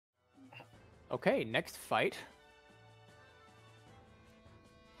Okay, next fight.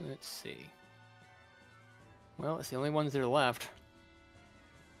 Let's see. Well, it's the only ones that are left.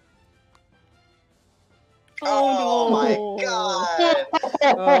 Oh my god!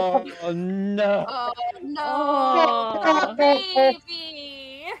 Oh no! Oh no, Oh.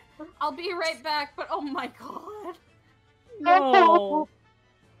 baby! I'll be right back, but oh my god. No!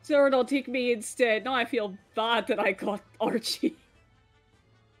 Cyrano, take me instead. Now I feel bad that I got Archie.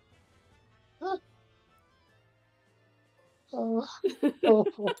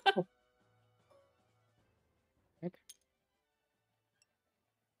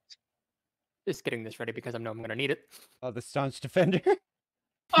 Just getting this ready because I know I'm gonna need it. Oh, the staunch defender.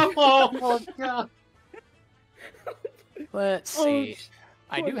 Oh god. Let's see.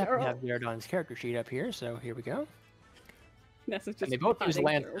 I do poor have to girl. have Zerdon's character sheet up here, so here we go. Nessa's just And they both use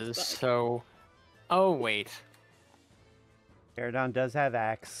patting Gerald's lances, back. so... Oh, wait. Pterodon does have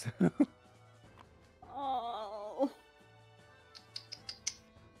axe. Oh.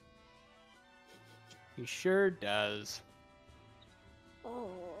 He sure does. Oh.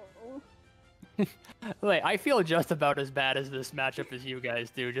 Wait, I feel just about as bad as this matchup as you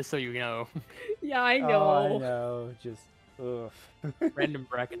guys do, just so you know. Yeah, I Oh, know. I know. Just oof. Random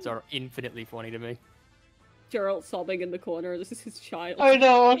brackets are infinitely funny to me. Gerald sobbing in the corner. This is his child. I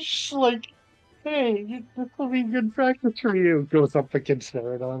know, it's just like, hey, this will be good practice for you. Goes up against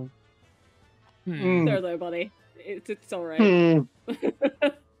Ceradon. Hmm. There, though, buddy. It's alright. Hmm. Let's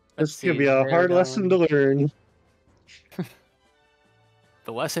This could see, be a hard lesson to learn.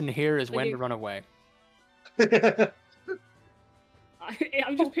 The lesson here is when you- to run away. I'm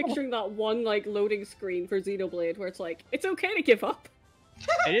just picturing that one, like, loading screen for Xenoblade where it's like, it's okay to give up.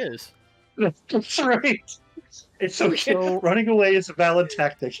 It is. That's right. It's okay. So- Running away is a valid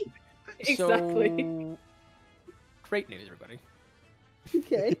tactic. Exactly. So... Great news, everybody.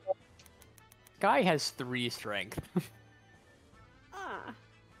 Okay. Guy has 3 strength. Ah.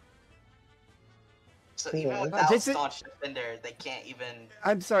 So even Yeah. without This is- staunch defender, they can't even.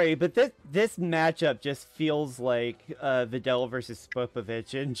 I'm sorry, but this matchup just feels like Videl versus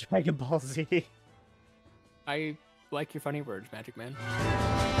Spopovich in Dragon Ball Z. I like your funny words, Magic Man.